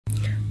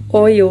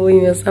Oi, oi,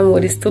 meus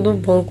amores, tudo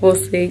bom com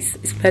vocês?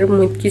 Espero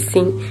muito que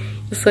sim.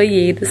 Eu sou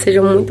Ieda,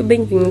 sejam muito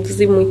bem-vindos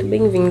e muito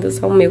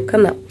bem-vindas ao meu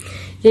canal.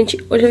 Gente,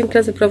 hoje eu vim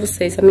trazer pra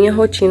vocês a minha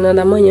rotina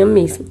da manhã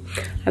mesmo.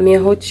 A minha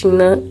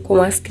rotina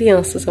com as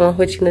crianças, é uma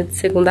rotina de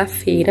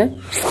segunda-feira.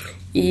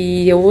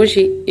 E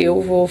hoje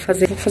eu vou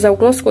fazer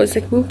algumas coisas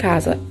aqui em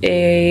casa.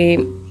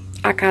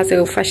 A casa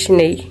eu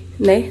faxinei,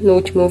 né, no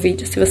último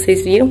vídeo, se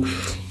vocês viram.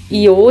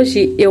 E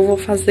hoje eu vou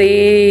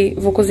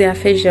cozinhar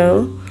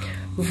feijão.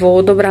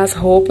 Vou dobrar as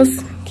roupas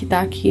que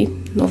tá aqui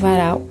no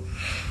varal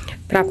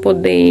pra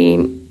poder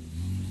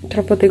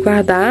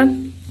guardar.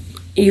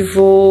 E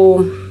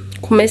vou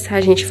começar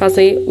a gente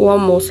fazer o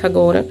almoço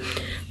agora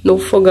no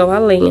fogão a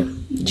lenha,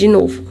 de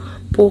novo.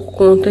 Por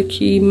conta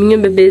que minha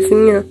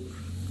bebezinha,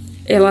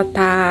 ela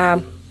tá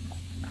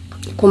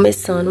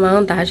começando a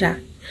andar já.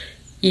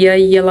 E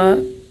aí ela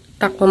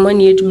tá com a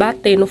mania de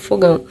bater no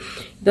fogão.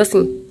 Então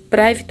assim,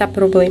 pra evitar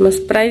problemas,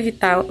 pra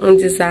evitar um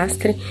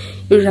desastre,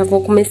 eu já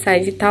vou começar a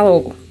evitar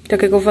logo. Então, o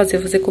que eu vou fazer?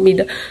 Vou fazer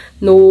comida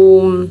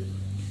no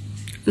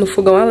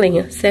fogão a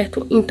lenha,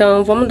 certo?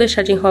 Então, vamos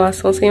deixar de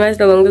enrolação sem mais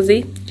delongas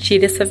e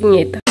tire essa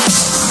vinheta.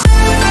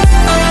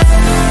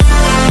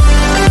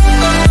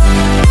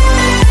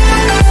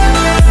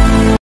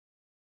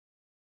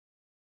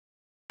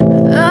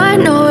 I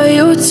know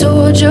you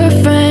told your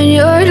friend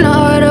you're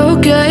not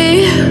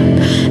okay,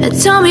 and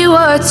tell me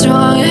what's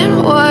wrong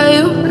and why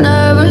you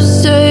never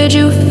said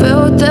you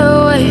felt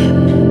that way.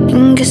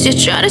 Guess you're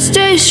trying to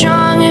stay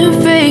strong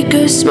and fake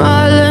a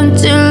smile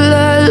until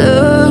I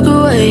look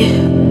away.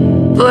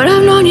 But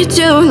I've known you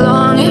too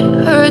long,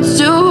 it hurts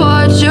to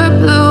watch your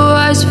blue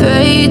eyes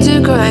fade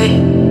to gray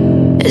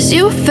as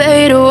you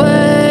fade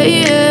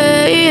away,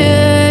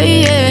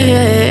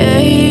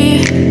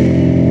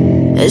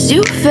 as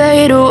you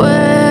fade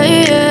away.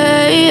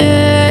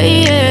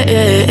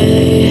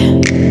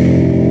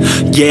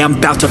 Yeah, I'm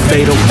about to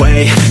fade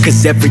away,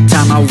 cause every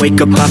time I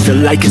wake up I feel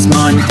like it's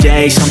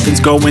Monday. Something's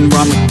going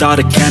wrong with all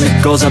the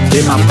chemicals up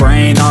in my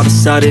brain. All of a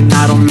sudden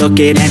I don't look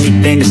at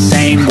anything the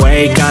same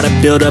way. Gotta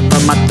build up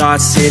of my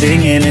thoughts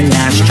sitting in an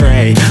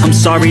ashtray. I'm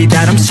sorry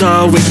that I'm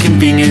so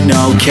inconvenient,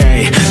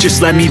 okay.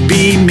 Just let me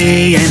be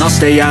me and I'll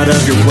stay out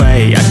of your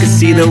way. I can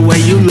see the way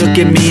you look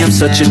at me, I'm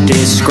such a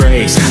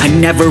disgrace. I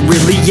never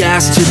really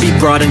asked to be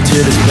brought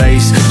into this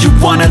place. You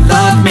wanna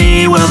love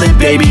me? Well then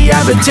baby I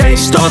have a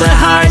taste. All the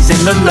highs and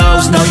the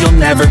lows, no, you'll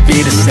never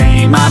be the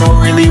same. I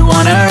don't really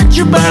wanna hurt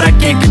you, but I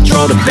can't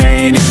control the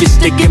pain. If you're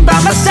sticking by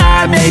my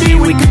side, maybe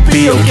we could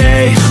be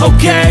okay.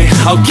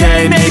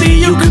 Okay, maybe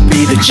you could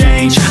be the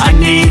change I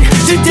need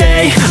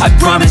today. I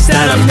promise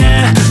that I've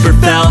never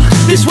felt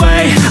this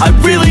way. I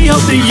really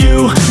hope that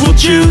you will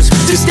choose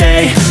to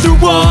stay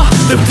through all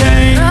the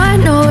pain. I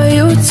know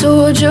you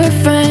told your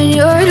friend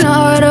you're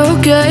not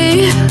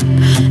okay,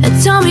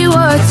 and tell me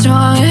what's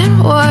wrong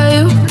and why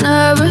you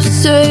never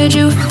said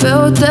you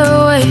felt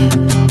that way.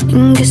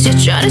 Guess you're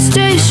trying to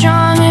stay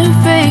strong and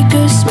fake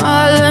a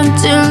smile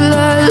until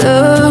I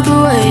look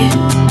away.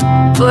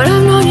 But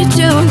I've known you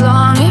too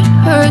long, it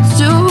hurts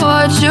to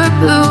watch your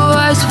blue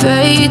eyes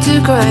fade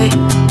to gray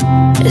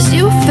as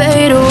you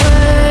fade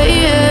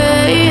away,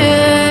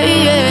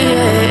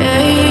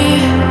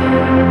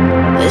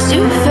 as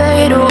you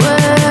fade away,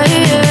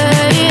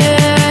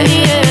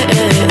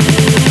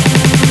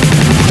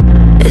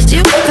 as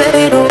you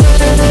fade away.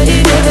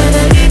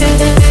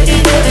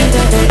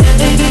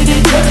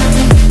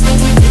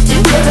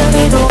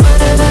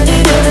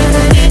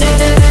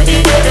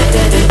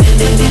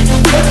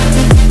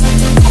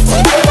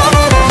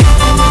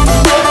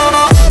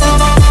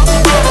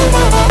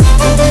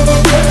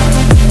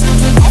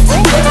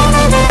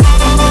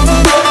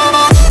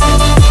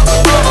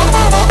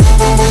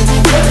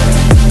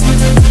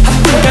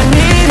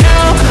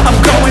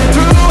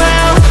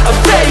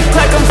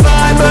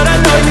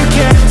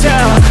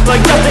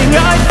 Like nothing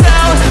I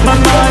found, my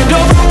mind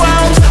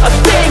overwhelmed. I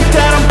think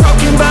that I'm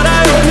broken, but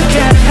I hope you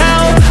can't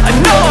help. I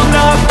know I'm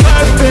not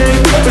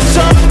perfect, but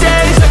some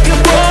days I feel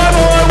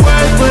more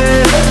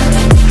worthless.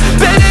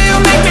 Baby, you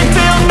make me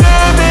feel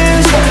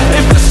nervous.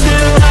 If I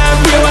still have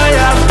you, I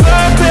have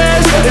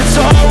purpose. It's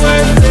all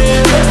worth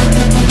it.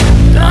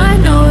 I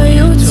know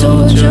you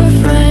told your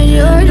friend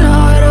you're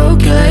not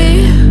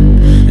okay,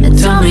 and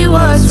tell me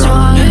what's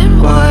wrong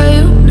and why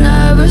you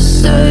never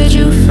said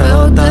you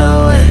felt that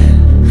way.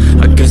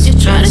 I guess you're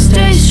trying to stay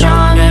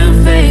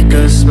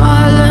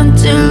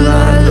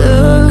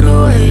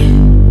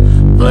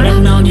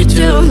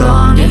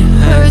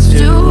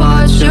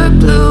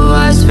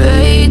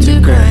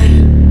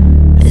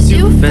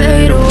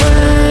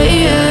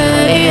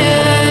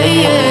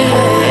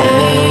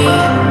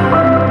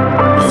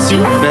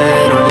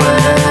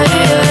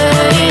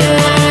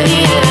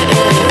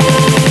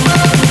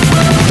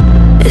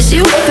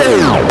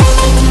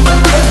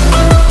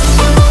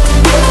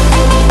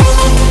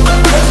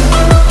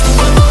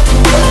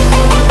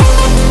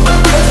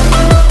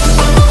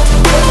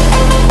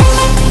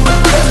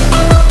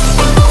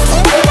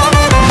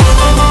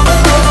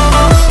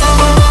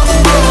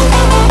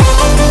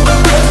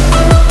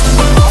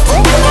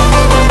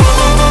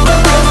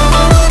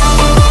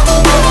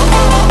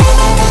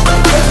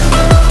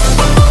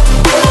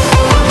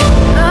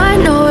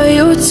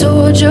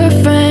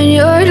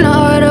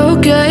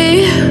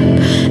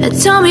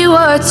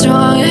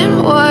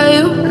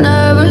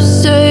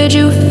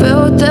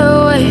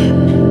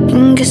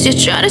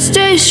guess you're trying to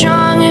stay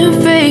strong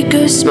and fake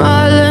a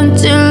smile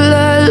until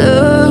I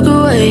look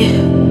away.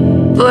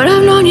 But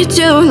I've known you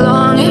too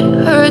long,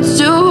 it hurts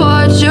to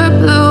watch your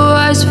blue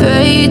eyes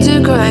fade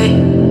to gray.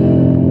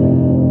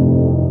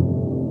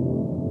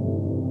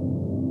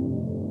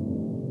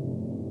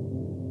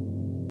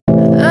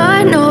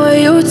 I know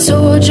you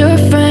told your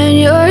friend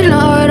you're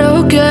not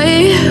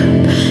okay,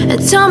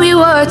 and tell me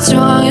what's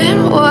wrong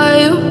and why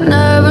you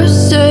never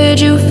said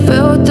you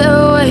felt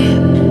that way.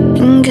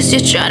 And guess you're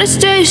trying to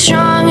stay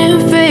strong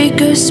and fake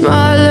a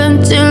smile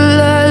until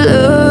I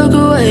look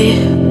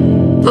away.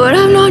 But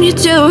I've known you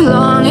too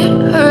long, it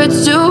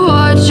hurts to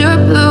watch your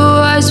blue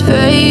eyes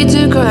fade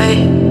to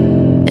gray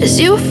as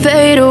you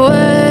fade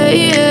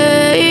away,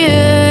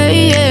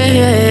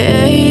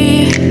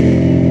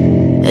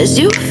 as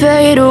you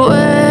fade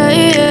away.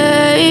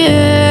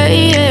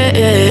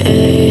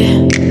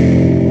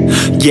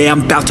 Yeah,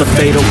 I'm about to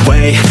fade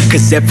away,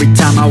 cause every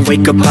time I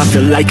wake up I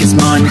feel like it's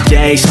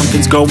Monday.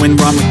 Something's going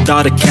wrong with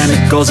all the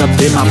chemicals up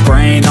in my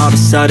brain. All of a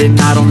sudden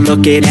I don't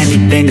look at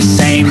anything the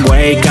same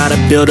way. Got a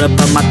buildup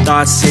of my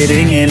thoughts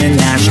sitting in an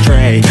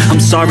ashtray. I'm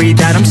sorry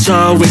that I'm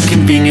so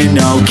inconvenient,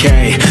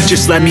 okay.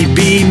 Just let me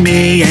be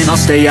me and I'll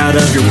stay out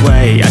of your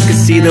way. I can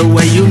see the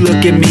way you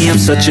look at me, I'm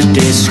such a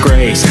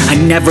disgrace. I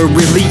never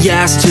really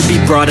asked to be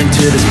brought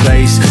into this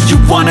place. You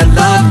wanna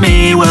love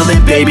me? Well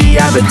then baby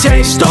I have a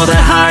taste. All the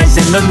highs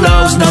and the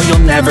lows, no you'll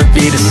never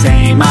be the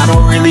same. I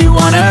don't really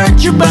wanna hurt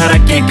you but I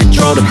can't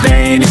control the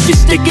pain. If you're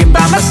sticking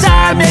by my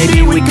side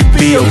maybe we could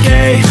be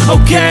okay.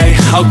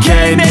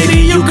 Okay, maybe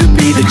you could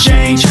be the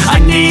change I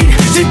need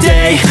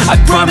today. I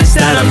promise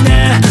that I've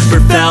never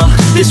felt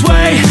this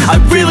way. I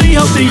really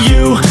hope that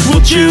you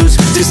will choose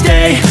to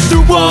stay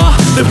through all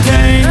the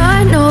pain.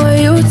 I know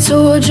you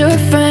told your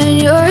friend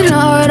you're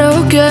not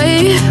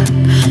okay,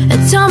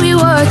 and tell me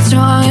what's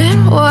wrong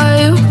and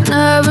why you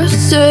never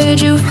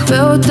said you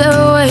felt that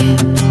way.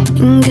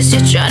 And guess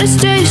you're trying to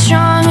stay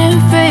strong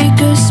and fake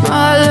a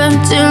smile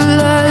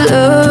until I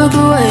look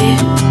away.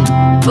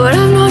 But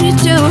I've known you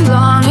too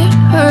long, it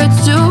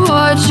hurts to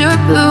watch your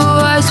blue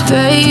eyes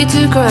fade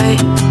to gray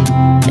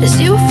as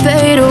you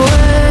fade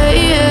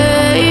away,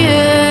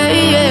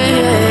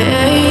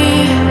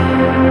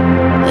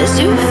 as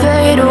you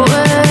fade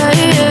away,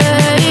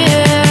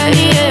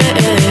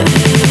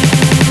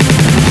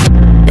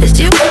 as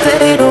you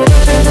fade away.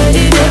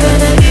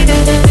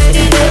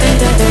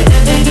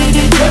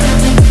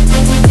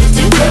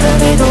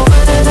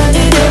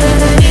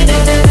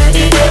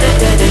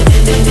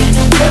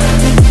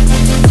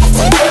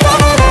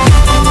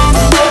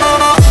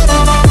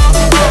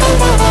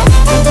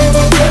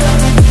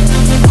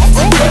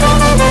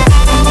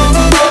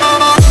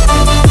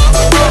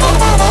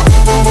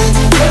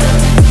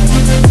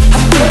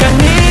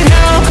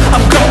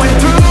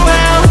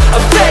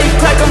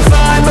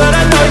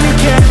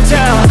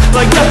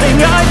 Like nothing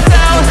I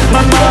felt,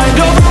 my mind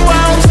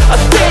overwhelms. I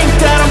think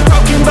that I'm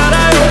broken, but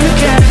I hope you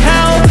can't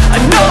help. I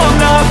know I'm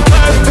not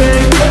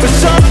perfect, but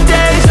some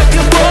days I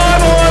feel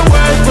far more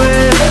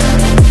worthless.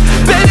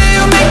 Baby,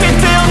 you make me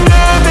feel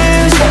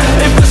nervous.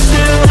 If I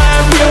still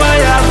have you, I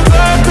have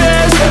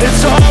purpose.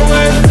 It's all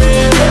worth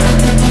it.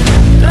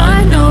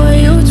 I know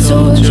you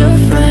told your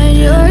friend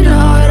you're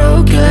not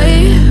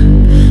okay,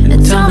 and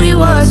tell me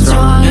what's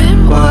wrong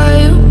and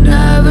why you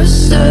never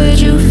said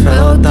you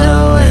felt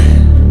that way.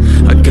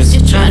 I guess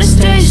you're trying to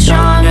stay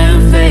strong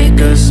and fake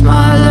a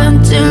smile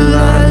until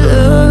I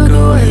look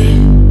away.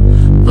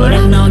 But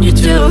I've known you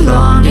too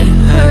long, it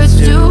hurts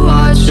to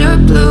watch your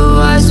blue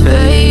eyes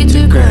fade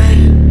to gray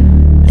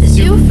as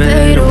you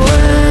fade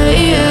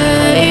away,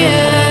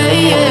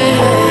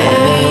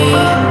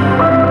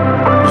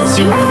 as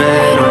you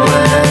fade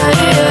away,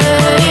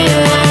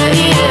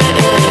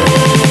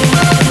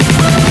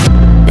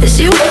 as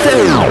you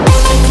fade away.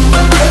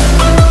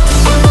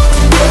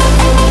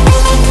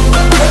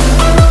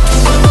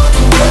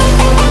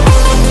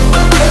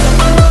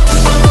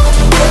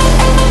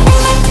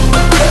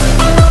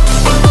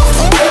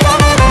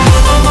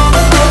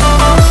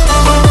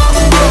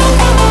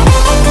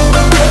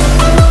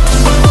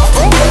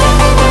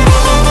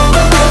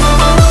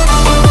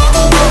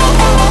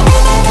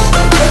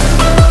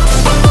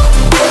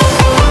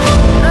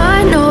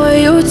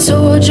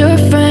 Your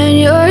friend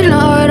you're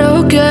not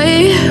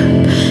okay,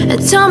 and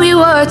tell me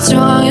what's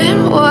wrong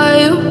and why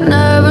you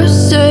never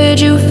said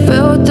you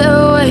felt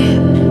that way.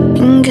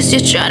 And guess you're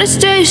trying to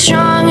stay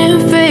strong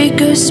and fake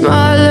a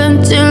smile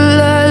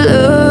until I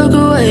look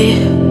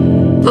away.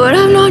 But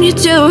I've known you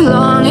too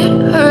long,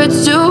 it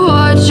hurts to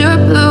watch your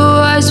blue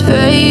eyes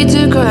fade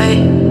to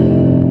gray.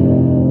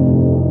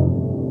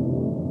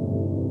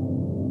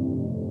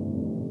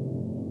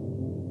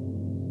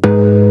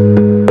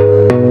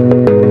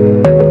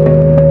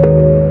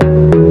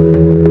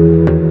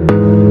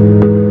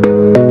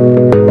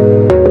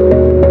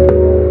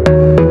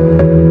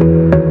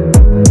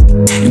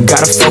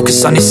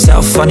 On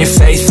yourself, on your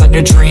faith, on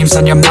your dreams,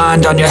 on your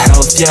mind, on your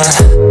health, yeah.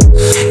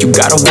 You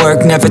gotta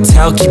work, never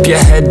tell, keep your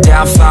head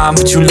down, find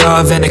what you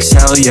love and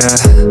excel, yeah.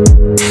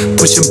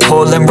 Push and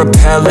pull and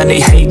repel any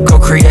hate. Go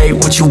create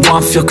what you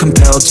want, feel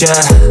compelled, yeah.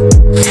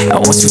 And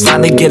once you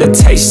finally get a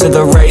taste of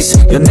the race,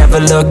 you'll never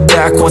look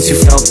back once you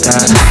felt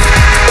that.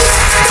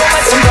 Don't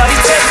let somebody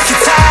take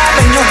your time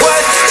and your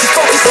worth. Just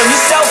focus on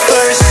yourself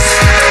first.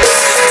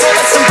 Don't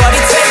let somebody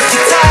take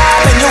your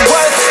time and your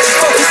worth. Just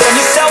focus on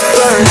yourself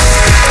first.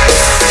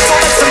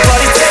 Don't let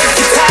somebody take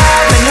your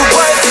time and your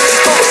worth. Just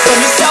focus on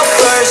yourself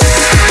first.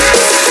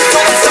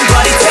 Don't let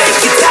somebody take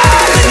your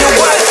time and your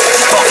worth.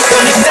 Just focus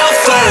on yourself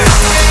first.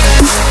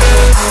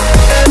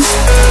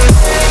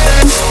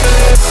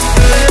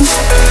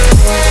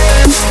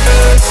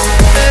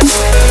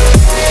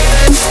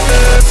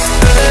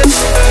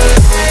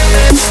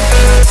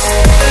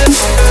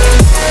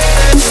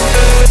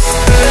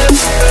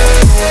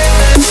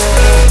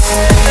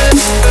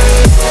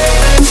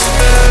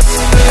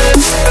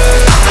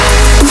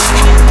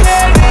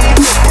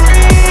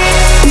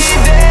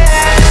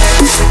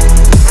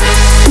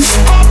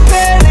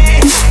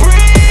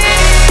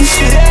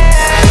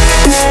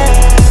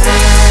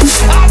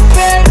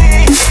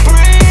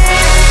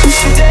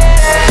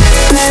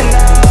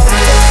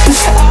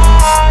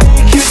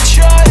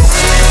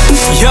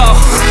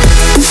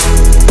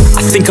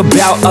 Think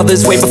about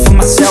others way before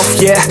myself,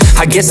 yeah.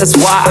 I guess that's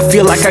why I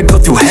feel like I go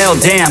through hell,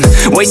 damn.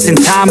 Wasting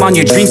time on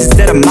your dreams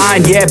instead of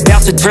mine, yeah.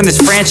 About to turn this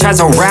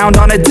franchise around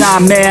on a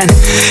dime, man.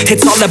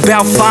 It's all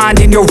about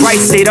finding your right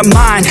state of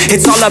mind.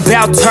 It's all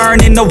about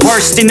turning the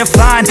worst into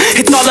fine.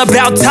 It's all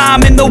about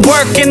time and the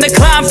work and the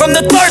climb. From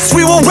the thirst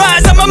we will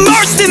rise, I'm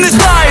immersed in this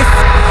life.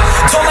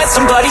 Don't let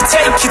somebody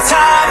take your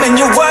time and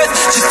your worth.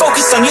 Just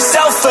focus on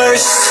yourself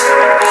first.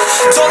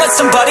 Don't let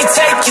somebody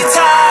take your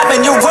time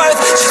and your worth.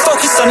 Just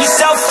focus on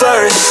yourself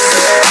first.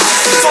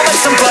 Don't let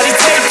somebody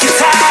take your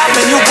time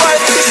and your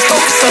worth. Just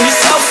focus on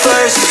yourself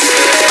first.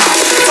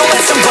 Don't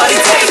let somebody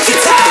take your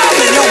time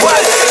and your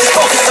worth. Just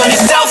focus on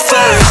yourself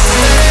first.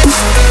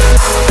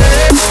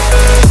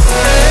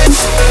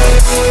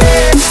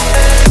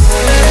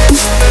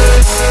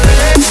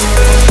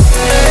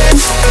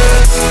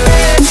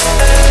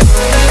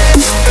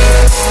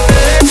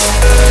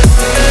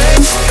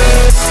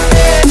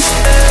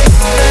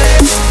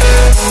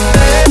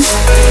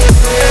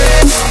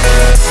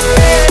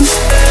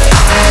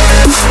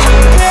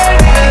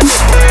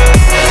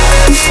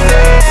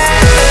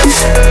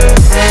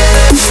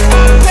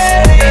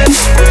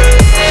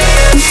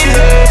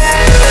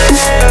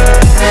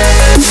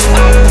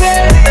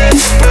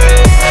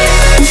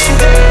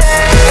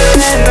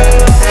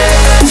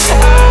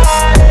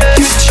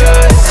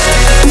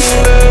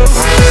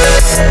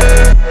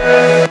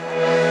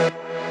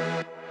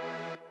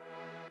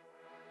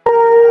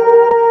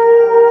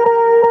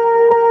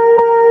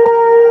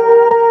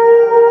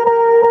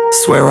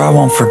 Swear I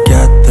won't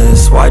forget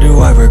this, why do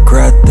I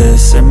regret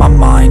this? In my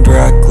mind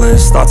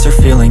reckless, thoughts are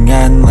feeling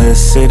endless.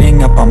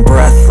 Sitting up, I'm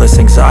breathless,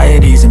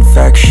 anxiety's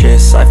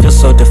infectious. I feel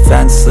so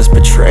defenseless,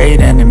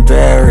 betrayed and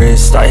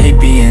embarrassed. I hate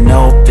being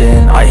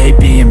open, I hate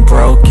being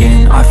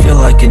broken. I feel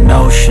like an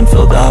ocean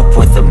filled up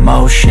with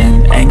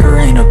emotion. Anger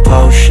ain't a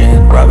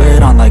potion, rub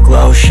it on like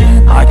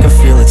lotion. I can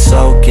feel it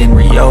soaking,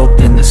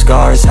 reopen, the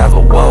scars have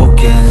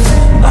awoken.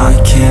 I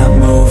can't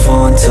move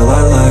on till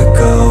I let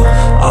go.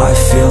 I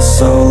feel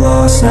so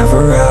lost,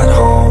 never at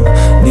home.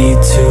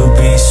 Need to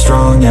be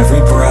strong, every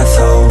breath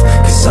hold.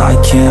 Cause I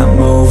can't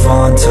move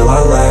on till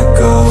I let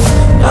go.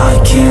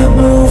 I can't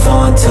move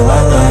on till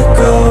I let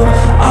go.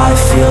 I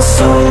feel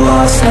so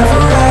lost,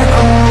 never at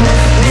home.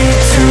 Need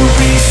to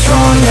be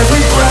strong,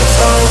 every breath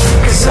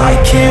hold. Cause I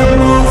can't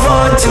move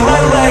on till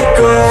I let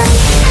go.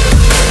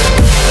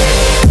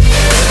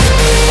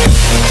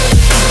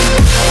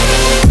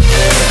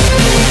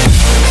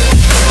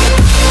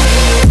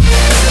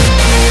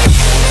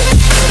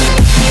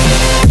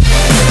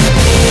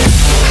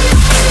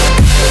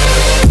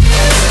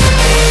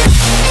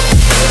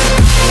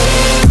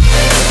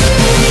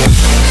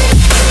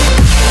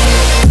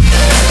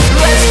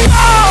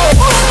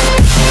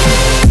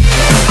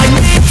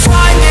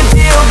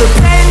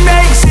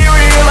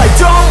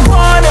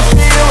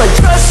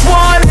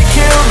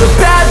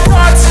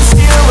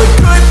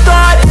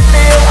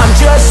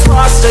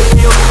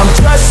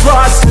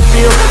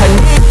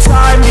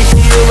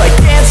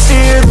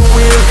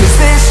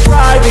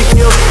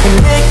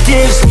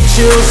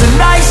 A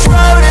nice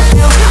road to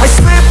feel. I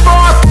slip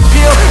off the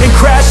peel and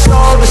crash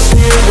all the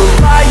steel.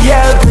 Will I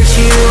ever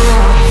heal?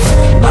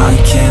 I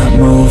can't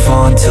move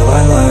on till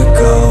I let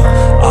go.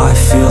 I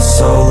feel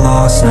so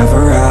lost,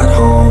 never at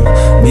home.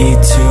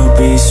 Need to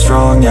be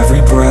strong,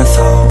 every breath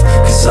hold.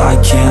 Cause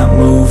I can't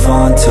move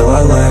on till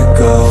I let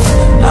go.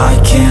 I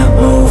can't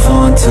move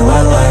on till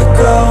I let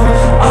go.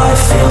 I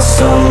feel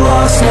so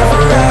lost,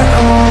 never at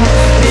home.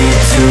 Need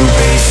to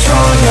be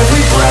strong,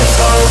 every breath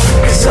hold.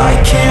 Cause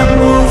I can't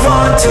move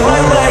on till I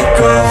let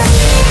go.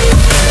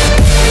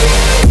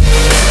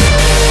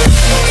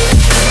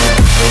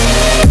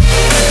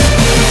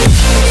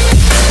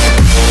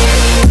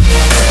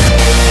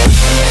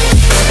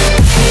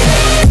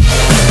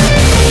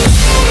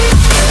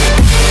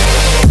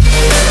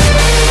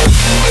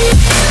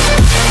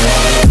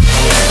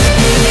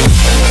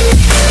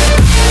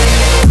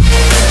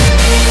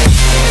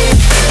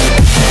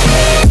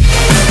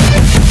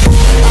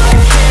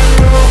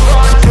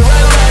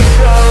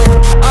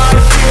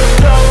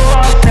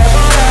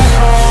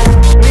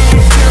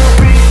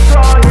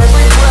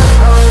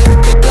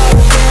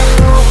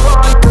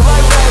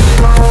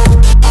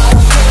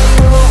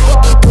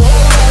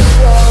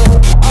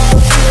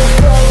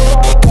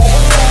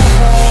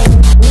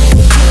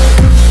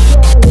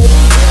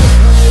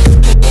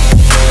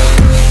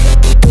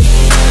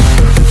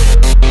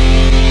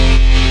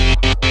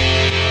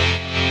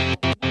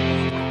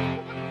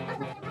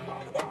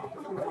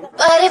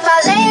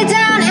 lay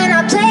down and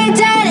I play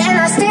dead and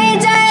I stay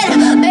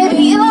dead, maybe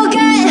you'll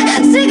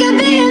get sick of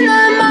being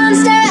the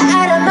monster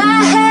out of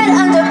my head,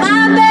 under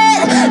my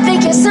bed,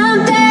 thinking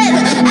something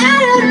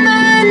out of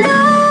my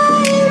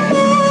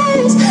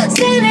nightmares,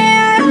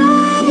 standing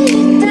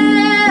right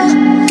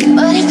there.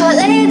 But if I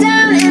lay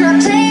down and I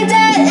play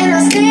dead and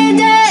I stay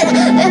dead,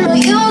 then will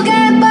you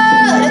get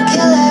bored of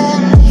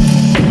killing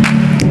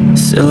me?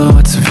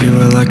 Silhouettes of you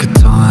are like a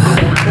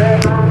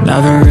taunt.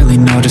 Never really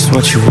know just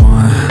what you want.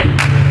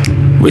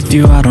 With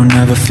you I don't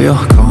ever feel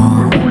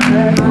calm.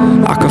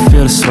 I can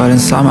feel the sweat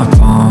inside my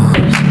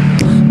palms.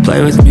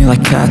 Play with me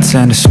like cats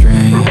and a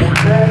string.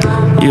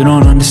 You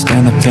don't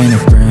understand the pain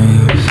it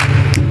brings.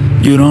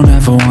 You don't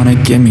ever wanna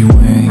give me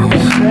wings.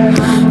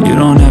 You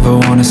don't ever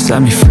wanna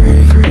set me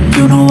free.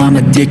 You know I'm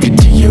addicted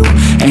to you,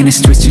 and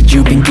it's twisted,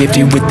 you've been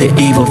gifted with the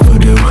evil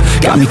voodoo.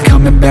 Got me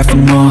coming back for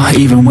more,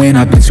 even when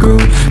I've been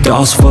screwed.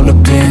 Dolls full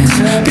of pins,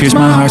 pierce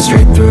my heart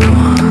straight through.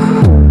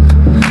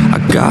 I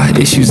got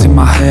issues in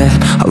my head,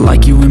 I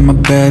like you in my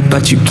bed,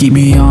 but you keep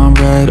me on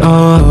red.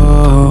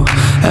 Oh,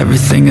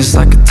 everything is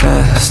like a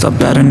test, I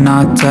better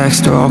not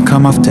text or I'll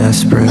come off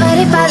desperate. But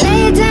if I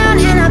lay down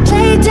and I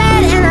play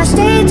dead and I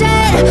stay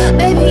dead,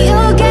 baby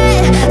you'll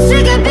get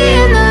sick of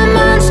being the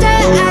monster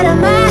out of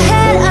my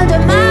head, under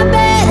my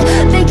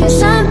bed, thinking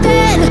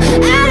something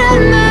out of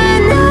my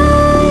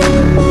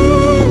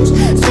nightmares,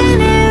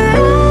 standing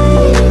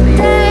right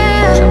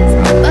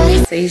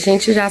there. Sei,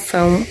 gente, já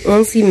são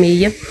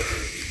 11h30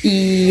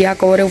 e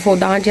agora eu vou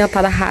dar uma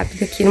adiantada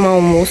rápida aqui no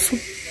almoço,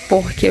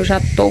 porque eu já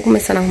tô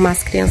começando a arrumar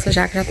as crianças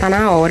já que já tá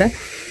na hora.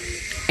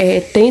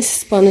 Tem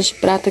esses panos de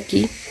prata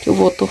aqui que eu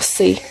vou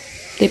torcer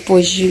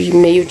depois de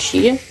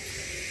meio-dia,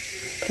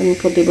 pra mim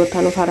poder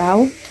botar no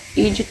varal.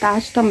 E de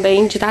tarde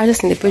também, de tarde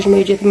assim, depois de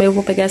meio-dia também eu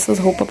vou pegar essas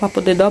roupas pra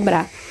poder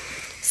dobrar,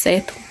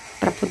 certo?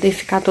 Pra poder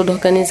ficar tudo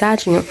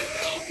organizadinho.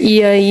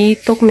 E aí,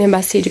 tô com minha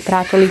bacia de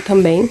prato ali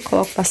também,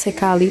 coloco pra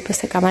secar ali, pra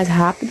secar mais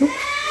rápido.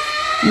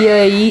 E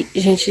aí,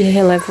 gente,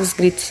 releva os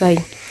gritos aí.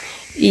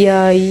 E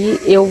aí,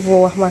 eu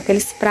vou arrumar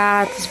aqueles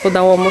pratos, vou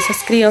dar o almoço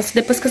às crianças.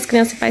 Depois que as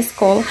crianças ir pra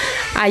escola,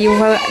 aí eu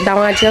vou dar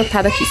uma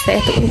adiantada aqui,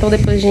 certo? Então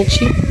depois a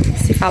gente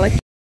se fala aqui.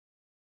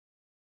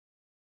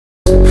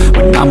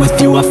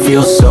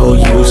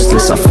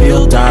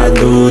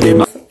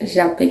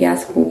 Já peguei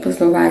as roupas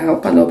no varal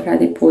pra dobrar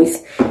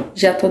depois.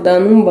 Já tô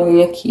dando um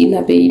banho aqui na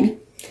baby,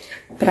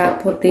 pra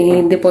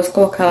poder depois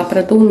colocar ela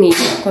pra dormir,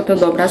 enquanto eu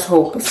dobro as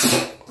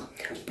roupas.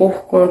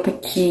 Por conta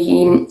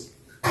que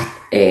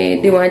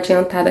deu uma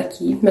adiantada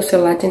aqui, meu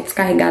celular tinha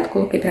descarregado,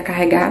 coloquei pra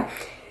carregar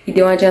e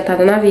deu uma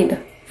adiantada na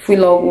vida. Fui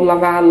logo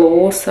lavar a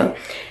louça,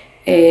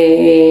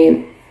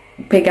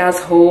 pegar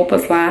as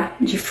roupas lá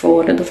de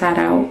fora do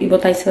varal e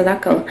botar em cima da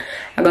cama.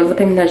 Agora eu vou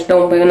terminar de dar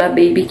um banho na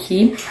baby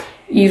aqui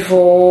e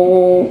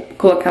vou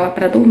colocar ela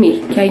pra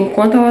dormir. Que aí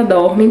enquanto ela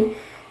dorme,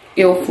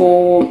 eu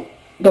vou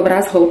dobrar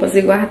as roupas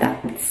e guardar,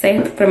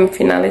 certo? Pra me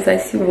finalizar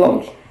esse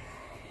vlog.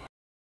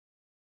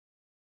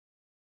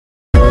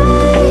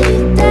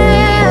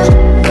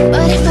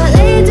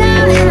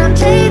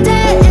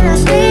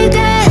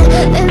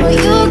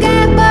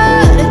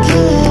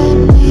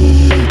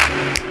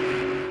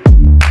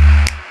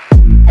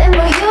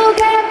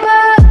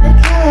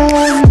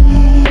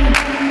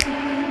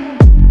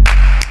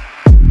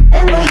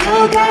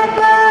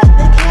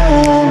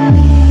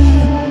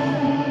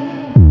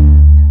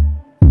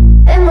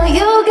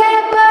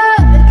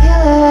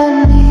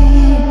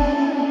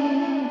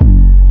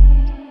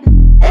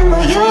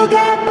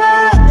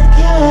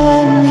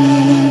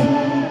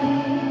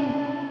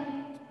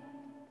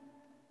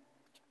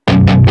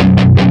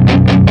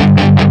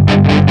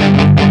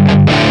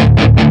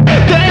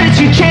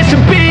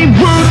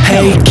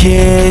 Hey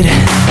kid,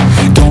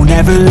 don't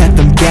ever let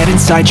them get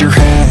inside your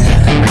head.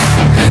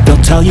 They'll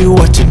tell you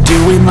what to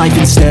do in life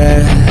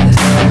instead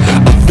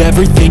of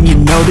everything you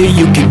know that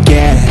you could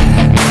get.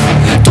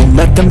 Don't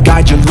let them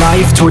guide your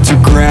life towards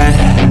regret.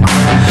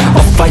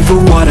 I'll fight for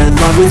what I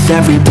love with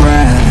every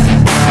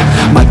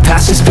breath. My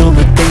past is filled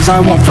with things I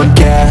won't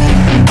forget.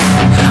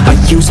 I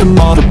use them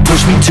all to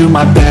push me to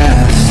my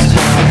best.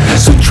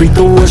 So treat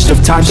the worst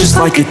of times just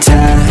like a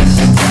test.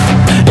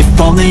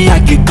 If only I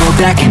could go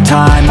back in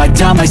time, I'd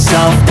tell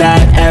myself that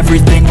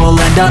everything will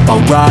end up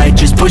alright.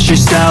 Just push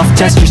yourself,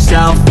 test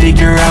yourself,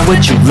 figure out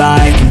what you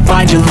like, and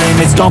find your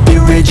limits, don't be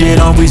rigid,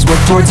 always work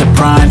towards a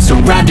prime.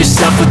 Surround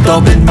yourself with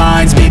open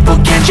minds, people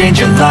can change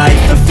your life.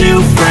 A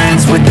few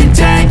friends with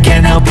intent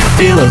can help you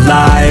feel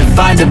alive.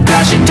 Find a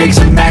passion, take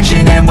some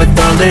action, and with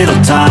a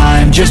little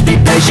time, just be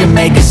patient,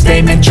 make a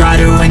statement, try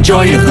to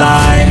enjoy your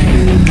life.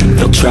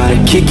 They'll try to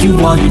kick you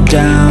while you're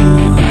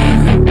down.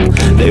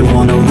 They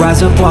wanna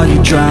rise up while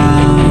you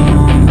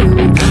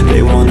drown.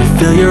 They wanna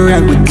fill your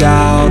head with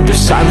doubt. They're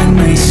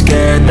silently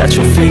scared that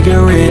you'll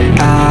figure it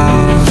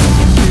out.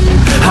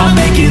 I'll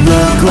make it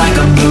look like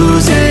I'm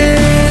losing,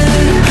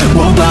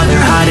 won't bother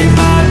hiding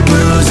my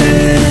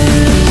bruises.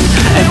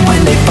 And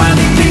when they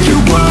finally think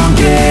you're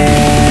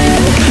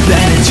wounded,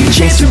 then it's your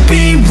chance to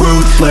be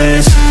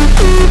ruthless.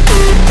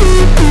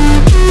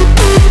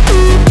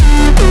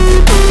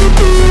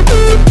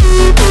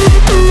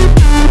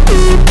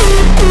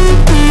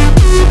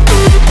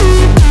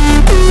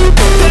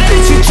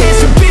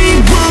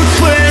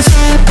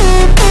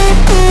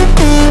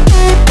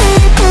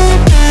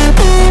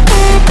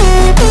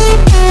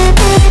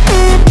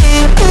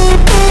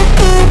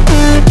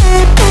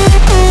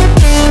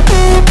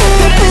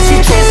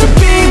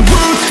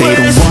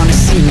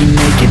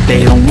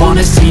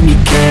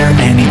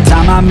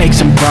 I make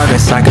some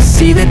progress, I can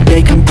see that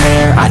they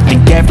compare. I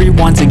think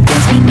everyone's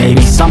against me,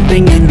 maybe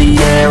something in the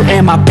air.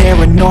 Am I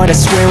paranoid? I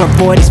swear a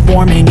void is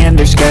forming and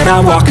they're scared. I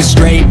walk a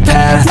straight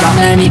path, not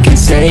many can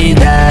say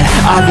that.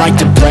 I like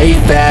to play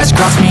fast,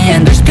 cross me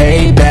and there's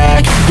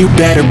payback. You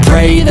better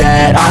pray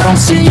that I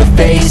don't see your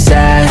face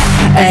at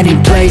any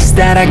place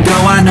that I go.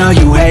 I know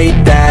you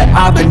hate that.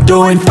 I've been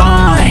doing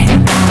fine,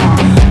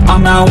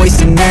 I'm not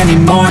wasting any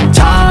more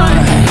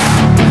time.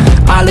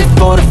 I live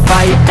for the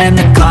fight and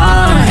the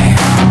climb,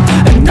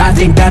 and I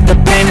think that the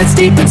pain that's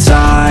deep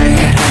inside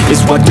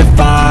is what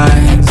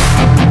defines.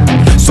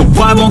 So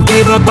I won't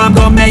give up, I'm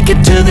gonna make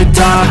it to the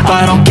top.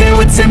 I don't care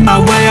what's in my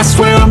way, I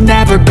swear I'm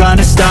never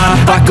gonna stop.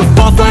 I could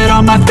fall flat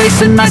on my face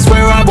and I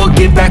swear I will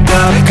get back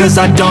up, cause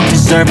I don't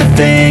deserve a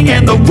thing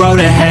and the road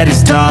ahead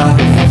is tough.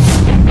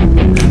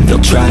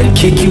 They'll try to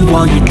kick you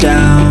while you're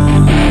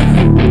down,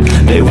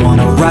 they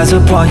wanna rise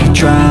up while you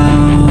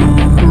drown.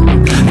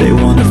 They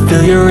wanna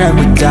fill your head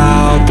with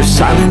doubt, they're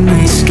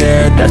silently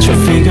scared that you'll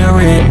figure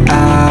it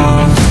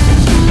out.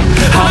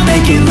 I'll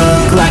make it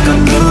look like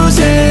I'm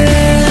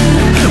losing,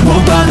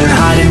 won't bother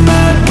hiding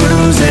my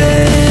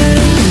bruises.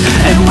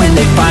 And when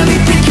they finally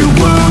think you're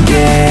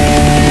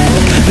wounded,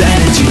 then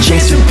it's your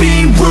chance to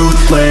be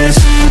ruthless.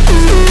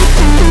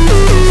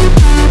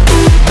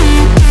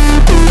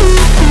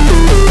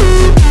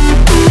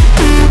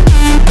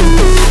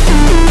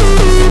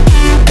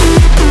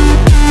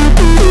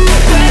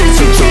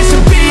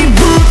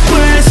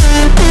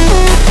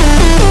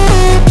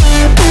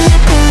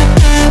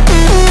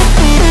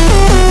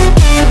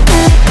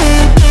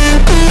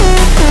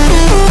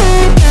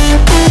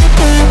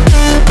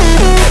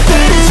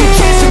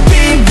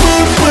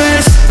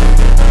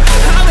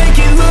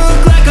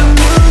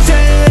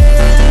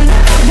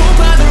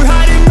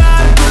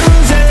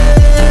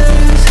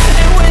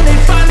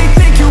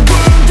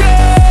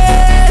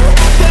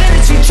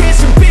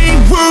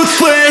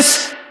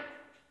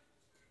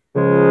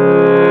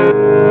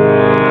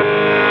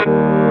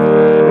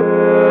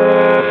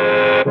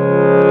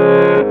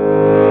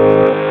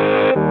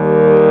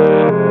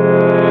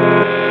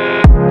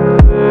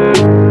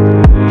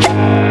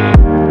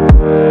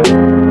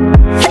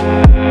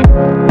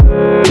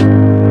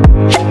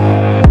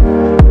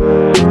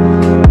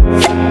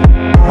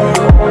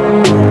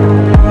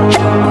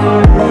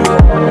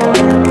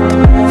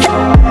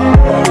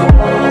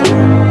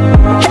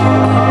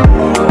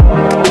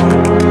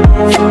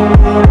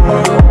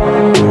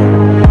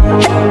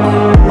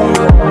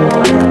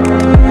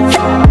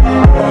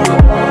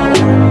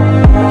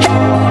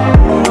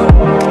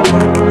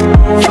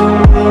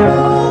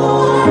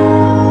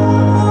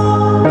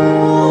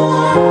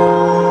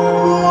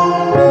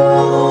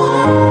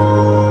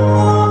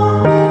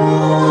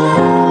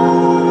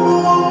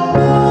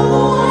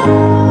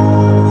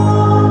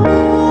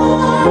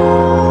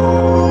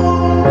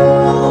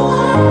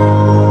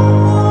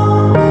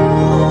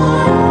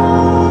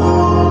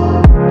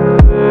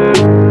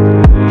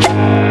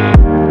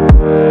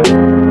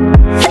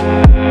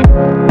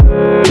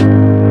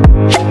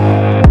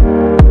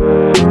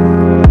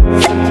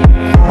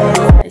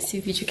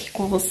 Vídeo aqui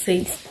com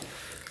vocês.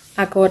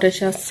 Agora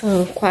já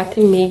são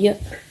 4h30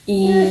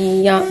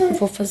 e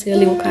vou fazer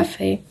ali um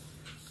café.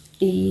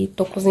 E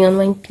tô cozinhando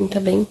um empim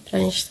também pra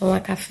gente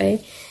tomar café.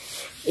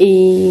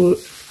 E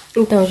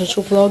então, gente,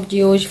 o vlog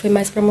de hoje foi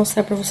mais pra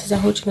mostrar pra vocês a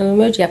rotina do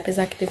meu dia.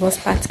 Apesar que teve umas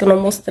partes que eu não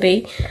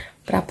mostrei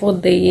pra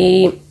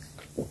poder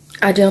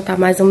adiantar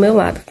mais o meu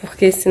lado,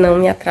 porque senão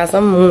me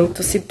atrasa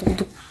muito se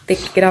tudo ter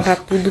que gravar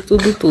tudo.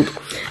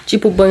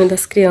 Tipo o banho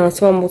das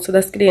crianças, o almoço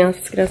das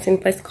crianças, as crianças indo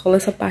pra escola,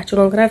 essa parte eu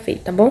não gravei,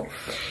 tá bom?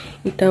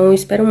 Então eu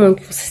espero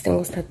muito que vocês tenham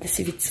gostado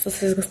desse vídeo. Se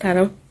vocês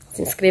gostaram,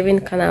 se inscreva aí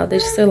no canal,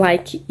 deixe seu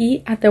like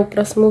e até o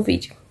próximo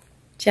vídeo.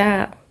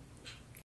 Tchau!